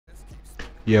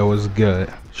Yo, what's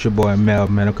good? It's your boy Mel,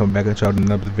 man. I'm coming back at y'all with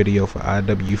another video for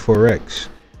IW4X.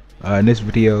 In this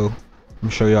video, I'm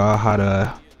gonna show y'all how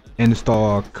to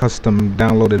install custom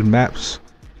downloaded maps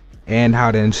and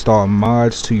how to install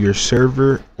mods to your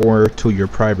server or to your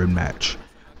private match.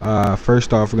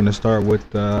 First off, we're gonna start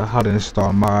with how to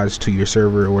install mods to your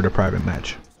server or the private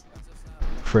match.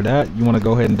 For that, you want to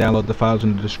go ahead and download the files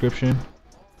in the description.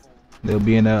 They'll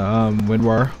be in a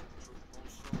WinRAR.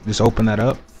 Just open that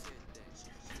up,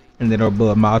 and then it'll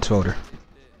build a mods folder.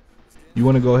 You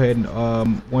want to go ahead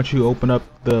and once you open up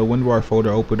the WinRAR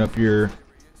folder, open up your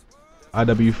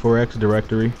IW4X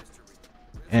directory,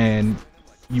 and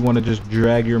you want to just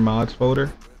drag your mods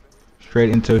folder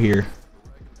straight into here,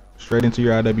 straight into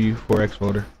your IW4X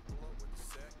folder.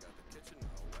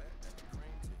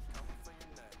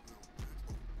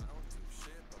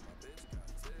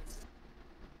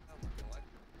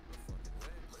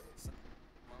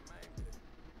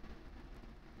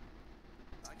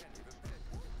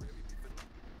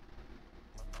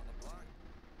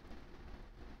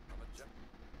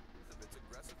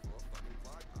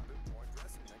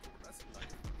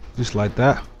 Just like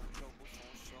that.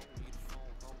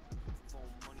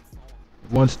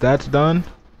 Once that's done,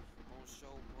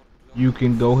 you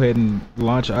can go ahead and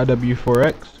launch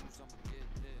IW4X,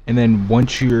 and then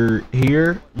once you're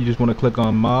here, you just want to click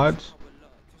on mods,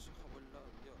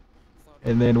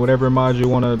 and then whatever mods you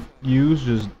want to use,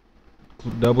 just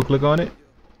double click on it,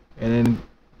 and then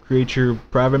create your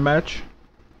private match.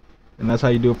 And that's how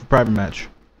you do it for private match.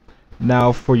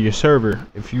 Now for your server,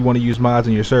 if you want to use mods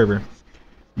in your server,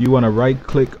 you want to right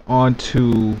click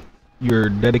onto your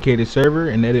dedicated server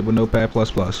and edit with Notepad++.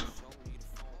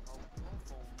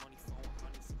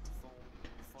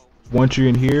 Once you're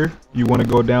in here, you want to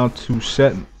go down to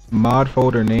set mod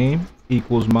folder name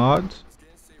equals mods,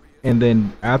 and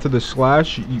then after the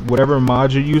slash, whatever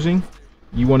mod you're using,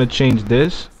 you want to change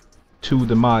this to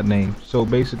the mod name. So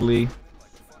basically,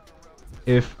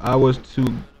 if I was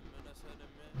to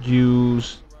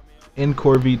use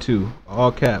Encore V2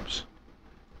 all caps,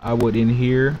 I would in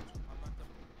here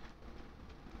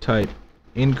type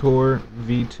Encore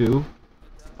V2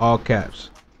 all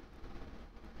caps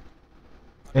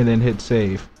and then hit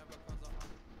save.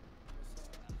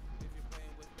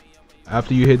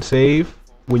 After you hit save,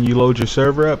 when you load your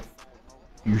server up,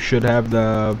 you should have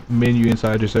the menu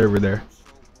inside your server there.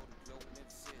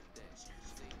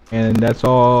 And that's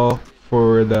all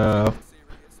for the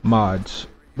mods.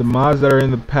 The mods that are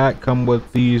in the pack come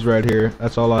with these right here.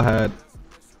 That's all I had.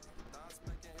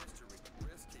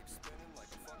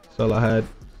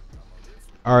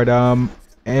 Alright,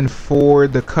 and for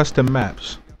the custom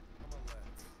maps,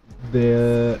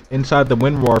 inside the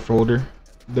WinRAR folder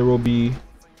there will be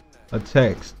a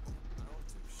text.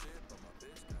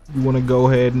 You want to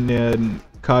go ahead and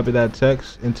copy that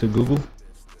text into Google.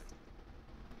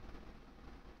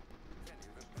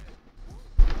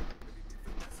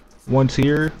 Once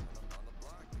here,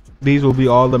 these will be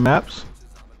all the maps.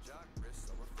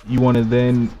 You want to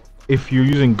then, if you're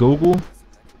using Google,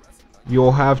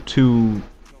 you'll have to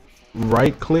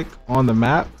right click on the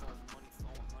map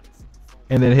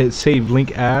and then hit save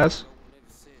link as,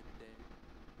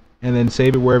 and then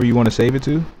save it wherever you want to save it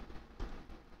to,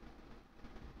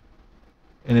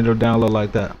 and it'll download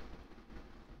like that.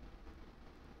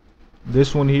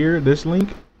 This one here, this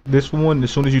link, this one, as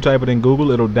soon as you type it in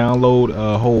Google, it'll download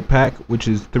a whole pack, which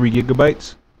is 3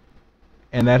 GB,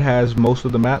 and that has most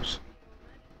of the maps.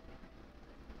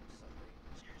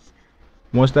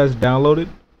 Once that's downloaded,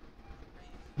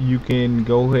 you can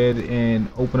go ahead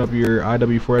and open up your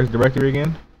IW4X directory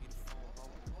again,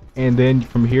 and then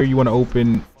from here you want to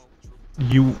open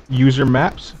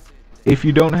Usermaps. If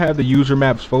you don't have the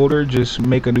Usermaps folder, just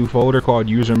make a new folder called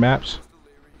Usermaps.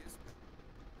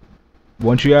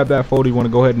 Once you have that folder, you want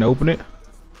to go ahead and open it,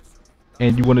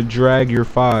 and you want to drag your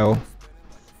file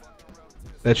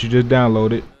that you just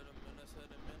downloaded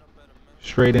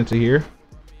straight into here.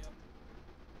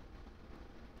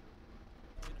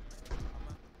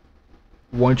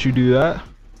 Once you do that,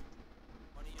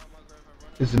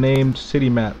 it's named City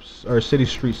Maps, or City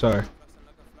Street, sorry.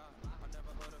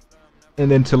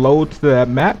 And then to load to that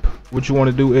map, what you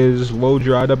want to do is load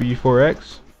your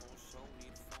IW4X,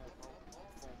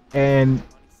 and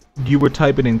you would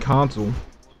type it in console.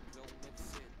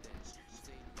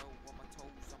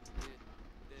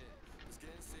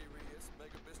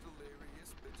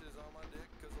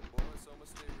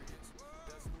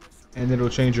 And it'll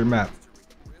change your map.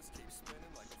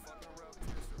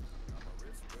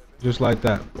 Just like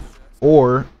that.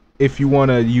 Or if you want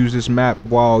to use this map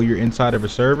while you're inside of a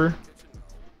server,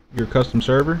 your custom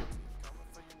server,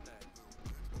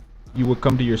 you would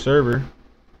come to your server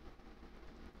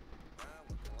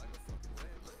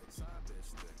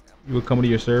you would come to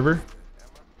your server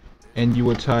and you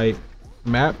would type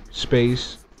map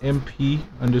space mp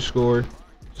underscore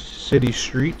city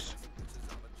streets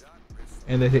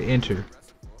and then hit enter,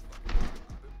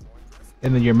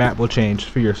 and then your map will change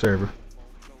for your server.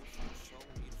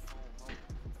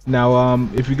 Now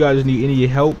if you guys need any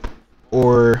help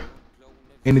or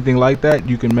anything like that,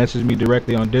 you can message me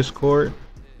directly on Discord.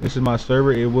 This is my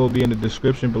server. It will be in the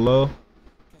description below,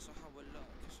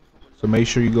 so make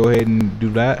sure you go ahead and do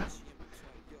that.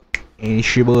 And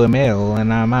it's your boy Mel,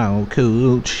 and I'm out,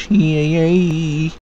 coach. Yay.